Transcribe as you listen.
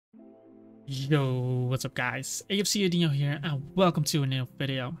Yo, what's up guys? AFC Adino here and welcome to a new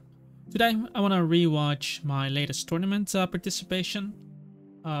video. Today I want to rewatch my latest tournament participation.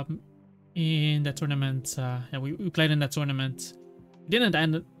 In that tournament, we played in that tournament. We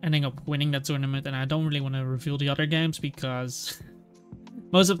didn't ending up winning that tournament, and I don't really want to reveal the other games because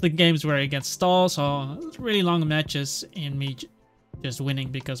most of the games were against stall, so really long matches in me just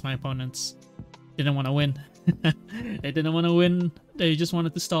winning because my opponents didn't want to win. They didn't want to win, they just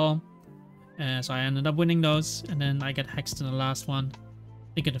wanted to stall. So I ended up winning those, and then I get hexed in the last one,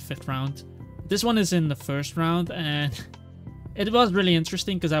 I think in the 5th round. This one is in the 1st round, and it was really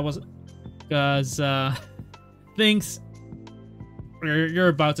interesting because things you're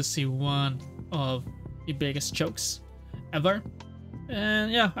about to see one of the biggest chokes ever.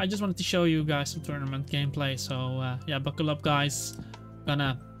 And yeah, I just wanted to show you guys some tournament gameplay. So yeah, buckle up guys,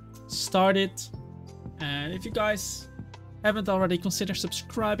 gonna start it. And if you guys haven't already, consider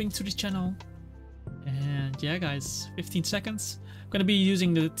subscribing to the channel. And yeah guys, 15 seconds. I'm gonna be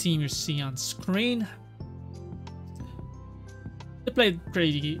using the team you see on screen. They played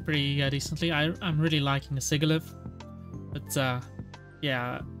pretty decently. I'm really liking the Sigiliv. But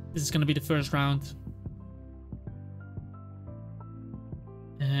yeah, this is gonna be the 1st round.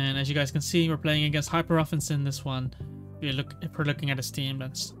 And as you guys can see, we're playing against Hyper Offense in this one. If we're looking at his team,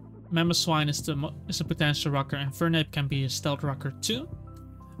 that's Swine is a potential rocker, and Fernape can be a stealth rocker too.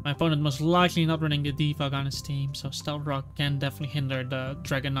 My opponent most likely not running the Defog on his team, so stealth rock can definitely hinder the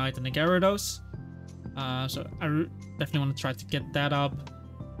Dragon Knight and the Gyarados. So I definitely want to try to get that up.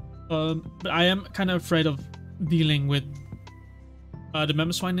 But I am kind of afraid of dealing with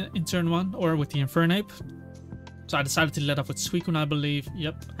the Swine in turn 1 or with the Infernape. So I decided to let off with Suicune, I believe.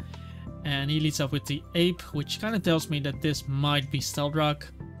 Yep. And he leads off with the Ape, which kind of tells me that this might be stealth rock.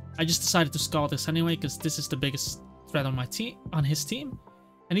 I just decided to scald this anyway because this is the biggest threat on his team.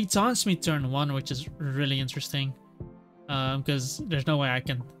 And he taunts me turn 1, which is really interesting. Because there's no way I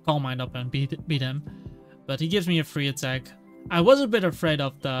can calm mine up and beat him. But he gives me a free attack. I was a bit afraid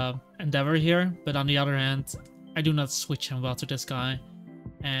of the Endeavor here, but on the other hand, I do not switch him well to this guy.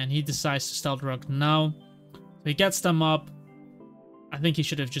 And he decides to stealth rock now. So he gets them up. I think he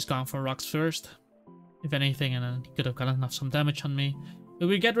should have just gone for rocks first, if anything, and then he could have gotten enough some damage on me. But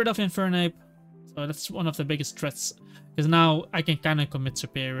we get rid of Infernape, so that's one of the biggest threats, because now I can kind of commit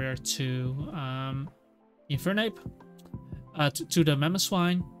Superior to Infernape, to the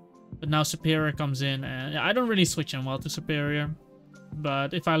Mamoswine. But now Superior comes in, and I don't really switch him well to Superior.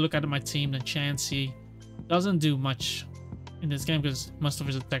 But if I look at my team, then Chansey doesn't do much in this game because most of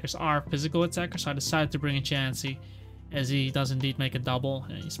his attackers are physical attackers. So I decided to bring in Chansey, as he does indeed make a double.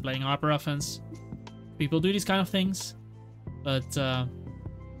 He's playing Hyper Offense. People do these kind of things, but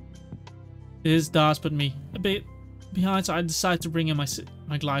this does put me a bit behind, so I decided to bring in my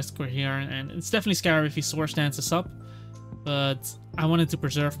Gliscor here, and it's definitely scary if he Swords Dances up, but I wanted to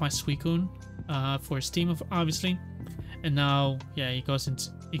preserve my Suicune for his team, obviously. And now, yeah, he goes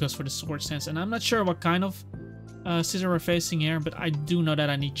for the Swords Dance, and I'm not sure what kind of scissor we're facing here, but I do know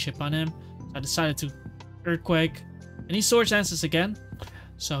that I need chip on him, so I decided to Earthquake, and he Swords Dances again,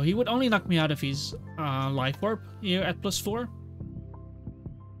 so he would only knock me out if he's Life Orb here at +4.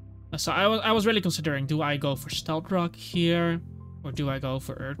 So I was really considering, do I go for Stealth Rock here, or do I go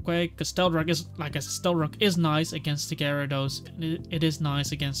for Earthquake? Because Stealth Rock is, like I said, Stealth Rock is nice against the Gyarados, it is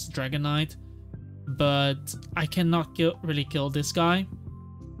nice against the Dragon Knight, but I cannot really kill this guy,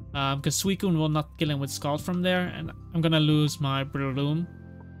 because Suicune will not kill him with Scald from there, and I'm gonna lose my Breloom.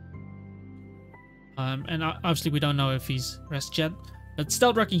 And obviously we don't know if he's rest yet, but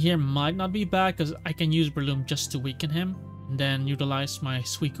Stealth Rocking here might not be bad, because I can use Breloom just to weaken him, and then utilize my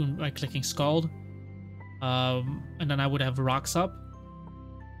Suicune by clicking Scald. And then I would have rocks up.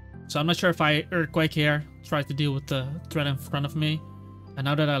 So I'm not sure if I Earthquake here, try to deal with the threat in front of me. And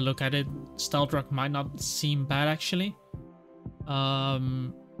now that I look at it, Stealth Rock might not seem bad actually.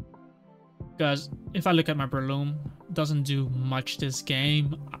 Because if I look at my Breloom, it doesn't do much this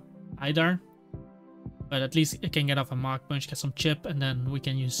game either. But at least it can get off a Mach Punch, get some chip, and then we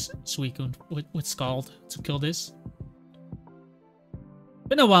can use Suicune with Scald to kill this.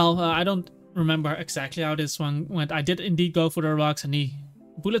 Been a while, I don't remember exactly how this one went. I did indeed go for the rocks, and he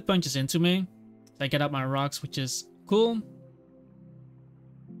bullet punches into me. So I get out my rocks, which is cool.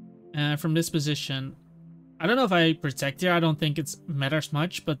 And from this position, I don't know if I protect here. I don't think it matters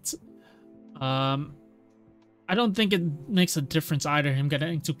much, but I don't think it makes a difference either, him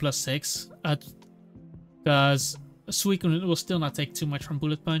getting to +6. Because Suicune will still not take too much from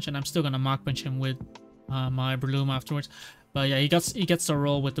bullet punch, and I'm still gonna Mach Punch him with my Breloom afterwards. But yeah, he gets the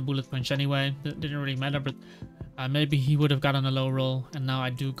roll with the bullet punch anyway. It didn't really matter, but Maybe he would have gotten a low roll, and now I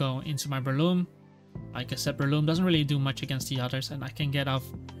do go into my Breloom. Like I said, Breloom doesn't really do much against the others, and I can get off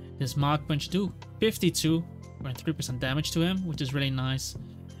this Mach Punch, do 52.3% damage to him, which is really nice.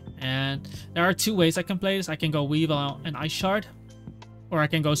 And there are two ways I can play this. I can go Weavile and Ice Shard, or I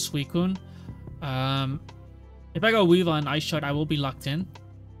can go Suicune. If I go Weavile and Ice Shard, I will be locked in.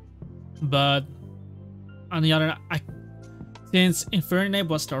 But on the other, since Infernape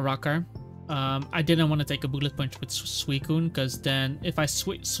was the rocker, I didn't want to take a Bullet Punch with Suicune, because then if I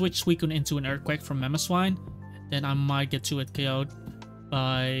switch Suicune into an Earthquake from Mamoswine, then I might get 2-hit KO'd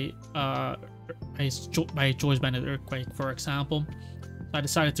by Choice Banded Earthquake, for example. So I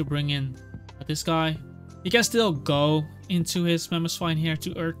decided to bring in this guy. He can still go into his Mamoswine here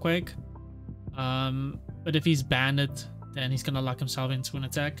to Earthquake, but if he's banded, then he's gonna lock himself into an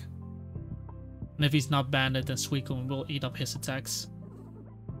attack. And if he's not banded, then Suicune will eat up his attacks.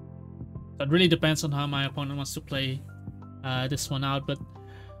 So it really depends on how my opponent wants to play this one out, but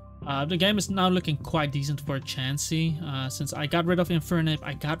the game is now looking quite decent for Chansey. Since I got rid of Infernape,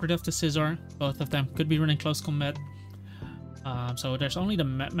 I got rid of the Scizor. Both of them could be running close combat. So there's only the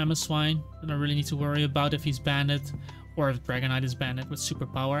Mamoswine that I really need to worry about if he's banded, or if Dragonite is banded with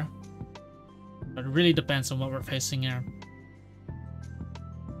superpower. But it really depends on what we're facing here.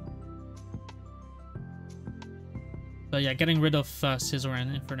 But yeah, getting rid of Scizor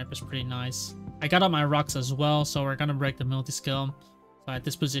and Infernape is pretty nice. I got up my rocks as well, so we're gonna break the multi-skill. So at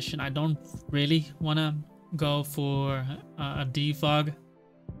this position, I don't really want to go for a Defog.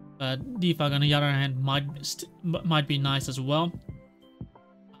 But Defog, on the other hand, might be nice as well,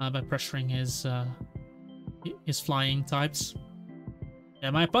 by pressuring his flying types. Yeah,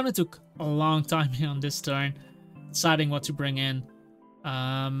 my opponent took a long time on this turn, deciding what to bring in.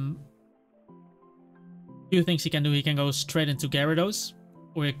 Few things he can do. He can go straight into Gyarados,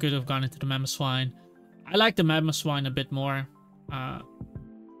 or he could have gone into the Mamoswine. I like the Mamoswine a bit more, but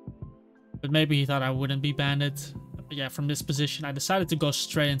maybe he thought I wouldn't be banded. But yeah, from this position, I decided to go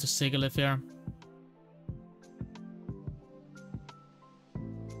straight into Sigilyph here.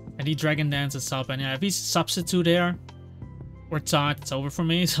 And he Dragon Dances up, and yeah, if he's Substitute there or Taunt, it's over for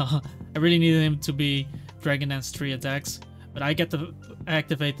me. So I really needed him to be Dragon Dance 3 attacks. But I get to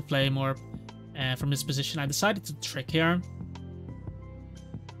activate the Playmore, and from this position, I decided to Trick here.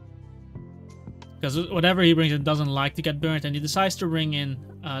 Because whatever he brings in doesn't like to get burnt, and he decides to bring in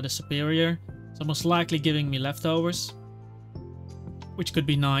the Superior. So most likely giving me leftovers, which could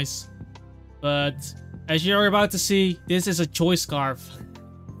be nice. But as you're about to see, this is a Choice Scarf.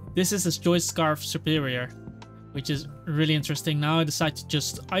 This is a Choice Scarf Superior, which is really interesting. Now I decide to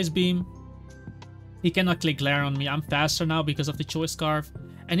just Ice Beam. He cannot click Glare on me. I'm faster now because of the Choice Scarf.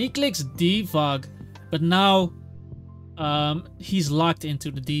 And he clicks Defog, but now he's locked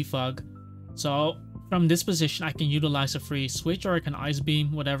into the Defog. So from this position, I can utilize a free switch, or I can Ice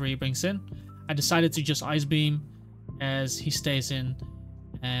Beam whatever he brings in. I decided to just Ice Beam as he stays in.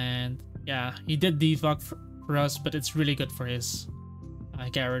 And yeah, he did Defog for us, but it's really good for his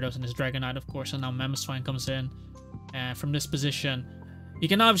Gyarados and his Dragonite, of course. And now Mamoswine comes in. And from this position, he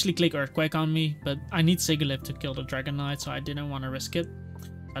can obviously click Earthquake on me, but I need Sigilyph to kill the Dragonite, so I didn't want to risk it.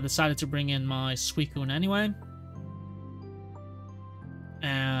 I decided to bring in my Suicune anyway.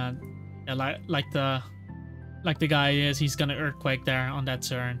 And yeah, like the guy is, he's gonna Earthquake there on that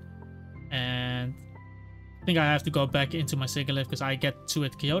turn. And I think I have to go back into my Sigilyph because I get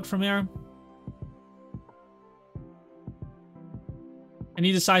 2-hit KO'd from here. And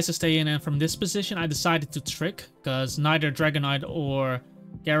he decides to stay in, and from this position I decided to Trick, because neither Dragonite or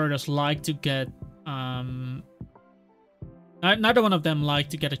Gyarados like to get neither one of them like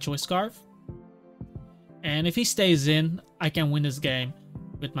to get a Choice Scarf. And if he stays in, I can win this game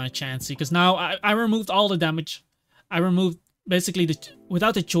with my Chansey, because now I removed all the damage. I removed basically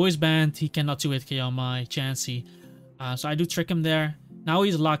without the Choice Band, he cannot 2-hit KO my Chansey. So I do Trick him there. Now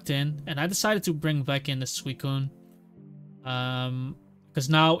he's locked in, and I decided to bring back in the Suicune. Because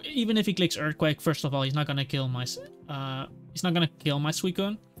now, even if he clicks Earthquake, first of all, he's not gonna kill my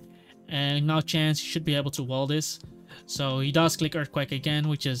Suicune. And now Chansey should be able to wall this. So he does click Earthquake again,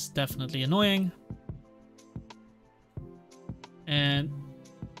 which is definitely annoying. And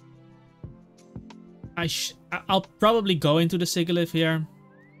I'll probably go into the Sigilyph here.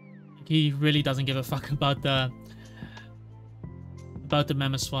 He really doesn't give a fuck about the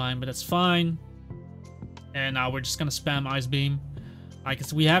Mamoswine, but that's fine. And now we're just gonna spam Ice Beam. Like,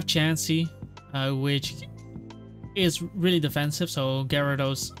 we have Chansey, which is really defensive, so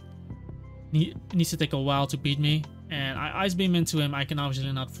Gyarados needs to take a while to beat me. And I Ice Beam into him. I can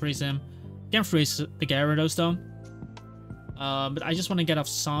obviously not freeze him. Can freeze the Gyarados though. But I just want to get off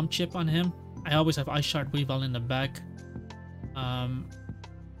Som Chip on him. I I always have Ice Shard Weavile in the back.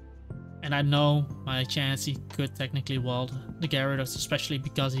 And I know my Chansey could technically wall the Gyarados, especially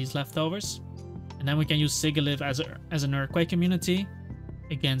because he's leftovers. And then we can use Sigilyph as an Earthquake immunity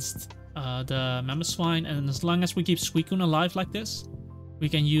against the Mamoswine. And as long as we keep Suicune alive like this, we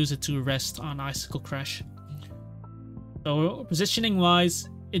can use it to rest on Icicle Crash. So positioning wise,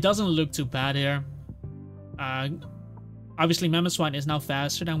 it doesn't look too bad here. Obviously Mamoswine is now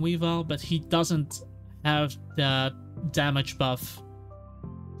faster than Weavile, but he doesn't have the damage buff.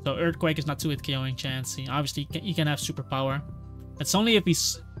 So Earthquake is not 2-hit KOing Chansey. Obviously he can have superpower. It's only if he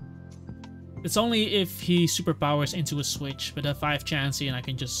superpowers into a switch. But if I have Chansey and I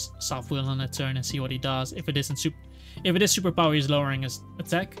can just soft wheel on a turn and see what he does. If it is superpower, he's lowering his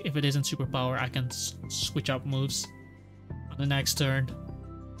attack. If it isn't superpower, I can switch up moves on the next turn.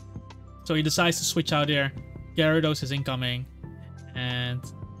 So he decides to switch out here. Gyarados is incoming, and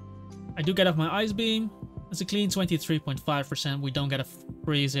I do get off my Ice Beam. It's a clean 23.5%. We don't get a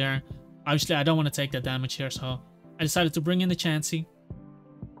freeze here. Obviously, I don't want to take that damage here, so I decided to bring in the Chansey.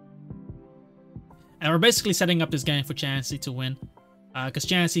 And we're basically setting up this game for Chansey to win, because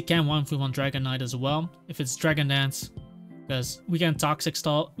Chansey can 1v1 Dragonite as well if it's Dragon Dance, because we can Toxic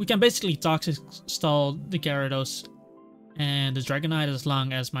Stall. We can basically Toxic Stall the Gyarados and the Dragonite as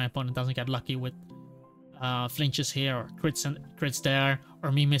long as my opponent doesn't get lucky with flinches here or crits there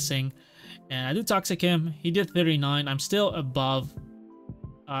or me missing. And I do Toxic him. He did 39. I'm still above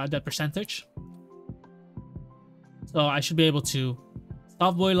that percentage, so I should be able to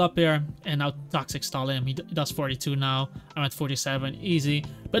Soft Boil up here and now Toxic Stall him. He does 42 now. I'm at 47, easy.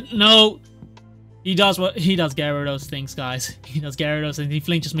 But no, he does Gyarados things, guys. He does Gyarados and he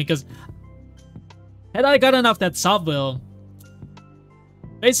flinches me, because had I gotten off that Soft Boil,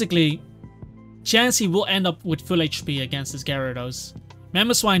 basically Chansey will end up with full HP against his Gyarados.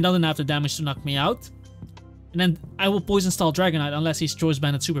 Mamoswine doesn't have the damage to knock me out. And then I will Poison Stall Dragonite unless he's Choice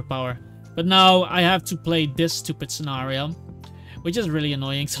Banded Superpower. But now I have to play this stupid scenario, which is really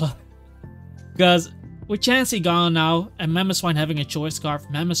annoying. So, because with Chansey gone now and Mamoswine having a Choice Scarf,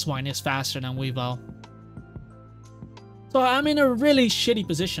 Mamoswine is faster than Weavile. So I'm in a really shitty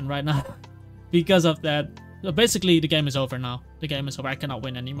position right now because of that. So basically the game is over now. The game is over. I cannot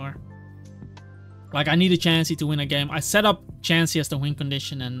win anymore. Like, I need a Chansey to win a game. I set up Chansey as the win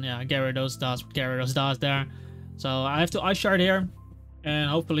condition, and yeah, Gyarados does what Gyarados does there. So I have to Ice Shard here, and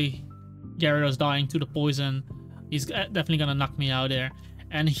hopefully Gyarados dying to the poison. He's definitely gonna knock me out there.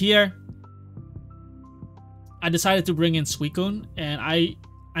 And here, I decided to bring in Suicune, and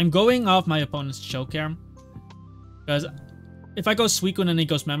I'm going off my opponent's choke here, because if I go Suicune and he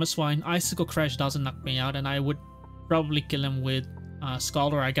goes Mamoswine, Icicle Crash doesn't knock me out, and I would probably kill him with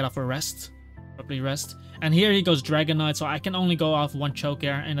Scald, or I get off a rest. Probably rest. And here he goes Dragonite, so I can only go off one choke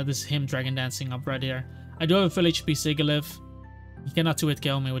here, and that is him Dragon Dancing up right here. I do have a full HP Sigilyph. He cannot 2-hit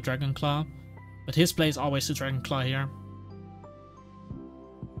KO me with Dragon Claw, but his play is always to Dragon Claw here,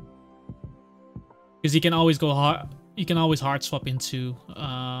 because he can always go hard. He can always hard swap into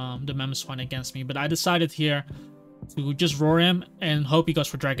the Mamoswine against me. But I decided here to just roar him and hope he goes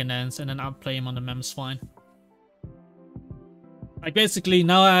for Dragon Dance, and then outplay him on the Mamoswine. Like, basically,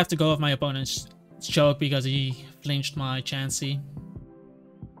 now I have to go off my opponent's choke because he flinched my Chansey.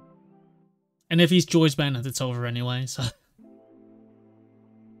 And if he's Choice Banded, it's over anyway, so...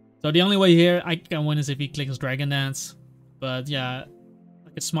 So the only way here I can win is if he clicks Dragon Dance. But yeah,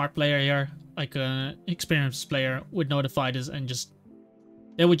 like a smart player here, like an experienced player, would notify this and just...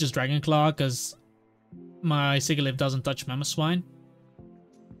 They would just Dragon Claw, because my Sigilyph doesn't touch Mamoswine.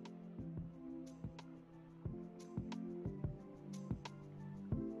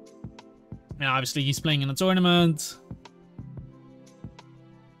 And obviously he's playing in a tournament.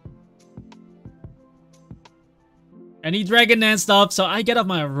 And he Dragon Danced up, so I get off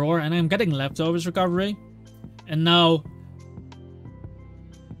my Roar, and I'm getting Leftovers recovery. And now...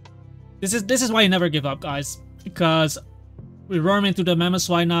 This is why you never give up, guys. Because we roar him into the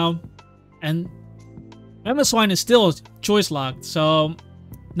Mamoswine now. And Mamoswine is still choice locked, so...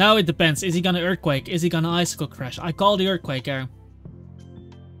 Now it depends. Is he gonna Earthquake? Is he gonna Icicle Crash? I call the Earthquake here.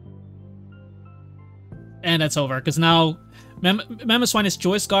 And that's over, because now Mamoswine is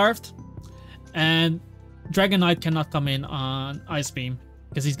Choice Scarfed, and Dragonite cannot come in on Ice Beam,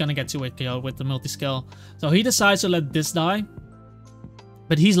 because he's gonna get 2-hit KO with the multi-skill. So he decides to let this die,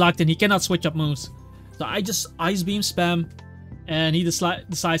 but he's locked in. He cannot switch up moves. So I just Ice Beam spam, and he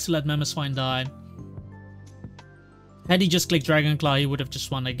decides to let Mamoswine die. Had he just clicked Dragon Claw, he would have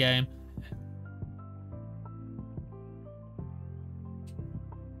just won the game.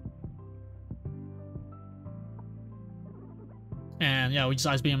 And And yeah, we just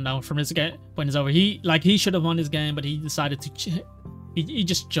ice beam him down from this game. Point is over. He should have won this game, but he decided to. He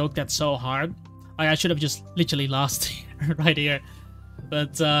just joked that so hard. Like, I should have just literally lost right here.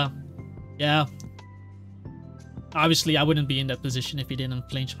 But yeah. Obviously, I wouldn't be in that position if he didn't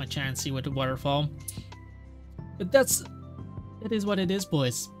clinch my Chansey with the waterfall. But it is what it is,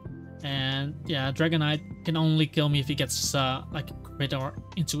 boys. And yeah, Dragonite can only kill me if he gets like a crit or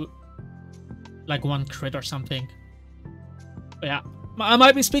into like one crit or something. But yeah, I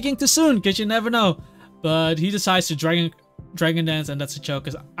might be speaking too soon because you never know. But he decides to Dragon Dance, and that's a joke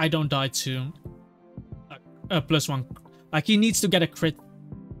because I don't die to +1. Like, he needs to get a crit.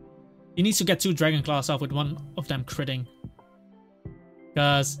 He needs to get 2 Dragon Claws off with one of them critting.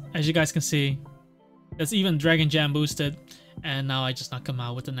 Because as you guys can see, there's even Dragon Jam boosted, and now I just knock him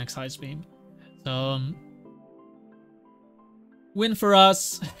out with the next Ice Beam. So win for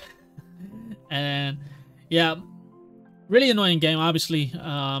us. And yeah, really annoying game. Obviously,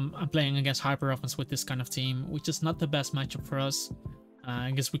 I'm playing against Hyper Offense with this kind of team, which is not the best matchup for us.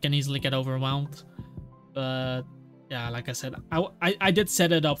 I guess we can easily get overwhelmed. But yeah, like I said, I did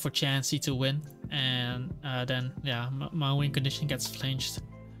set it up for Chansey to win, and then yeah, my win condition gets flinched.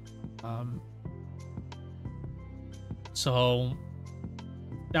 So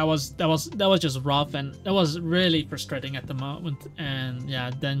that was just rough, and that was really frustrating at the moment. And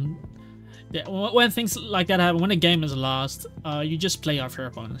yeah, then yeah, when things like that happen, when a game is lost, you just play off your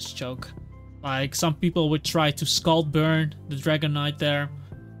opponent's choke. Like, some people would try to Scald Burn the Dragonite there,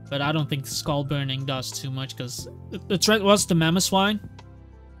 but I don't think Scald Burning does too much because the threat was the Mamoswine.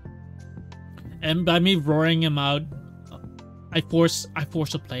 And by me roaring him out, I force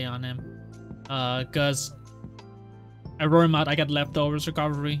a play on him. Because I roar him out, I get leftovers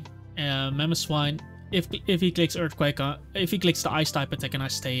recovery. Mamoswine, if he clicks Earthquake, if he clicks the Ice type attack and I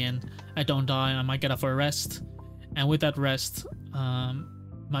stay in, I don't die, I might get off a rest. And with that rest,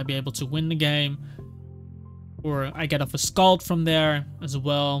 might be able to win the game. Or I get off a Scald from there as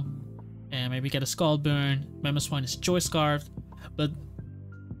well, and maybe get a Scald Burn. Mamoswine is Choice Scarf, but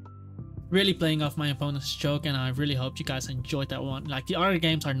really playing off my opponent's choke, and I really hope you guys enjoyed that one. Like, the other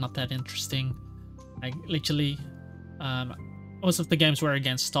games are not that interesting. Like, literally, most of the games were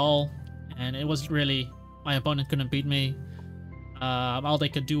against stall, and it was really, my opponent couldn't beat me. All they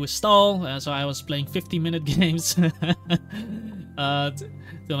could do was stall, so I was playing 50-minute games.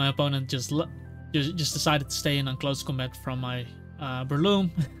 So my opponent just decided to stay in on close combat from my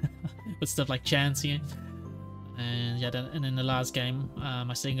Breloom with stuff like Chansey. And yeah, and in the last game,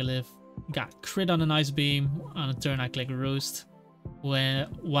 my Singalith got crit on an Ice Beam. On a turn I click Roost,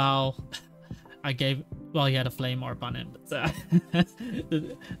 while he had a Flame Orb on him. But,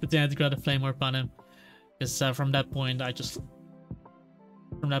 the Tentacle got a Flame Orb on him, because from that point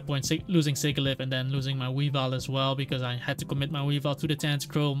losing Sigalith and then losing my Weavile as well, because I had to commit my Weavile to the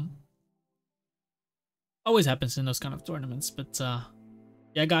Tentacruel. Always happens in those kind of tournaments. But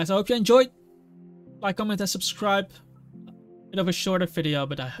yeah, guys, I hope you enjoyed. Like, comment, and subscribe. Bit of a shorter video,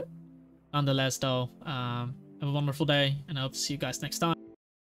 but nonetheless, though, have a wonderful day, and I hope to see you guys next time.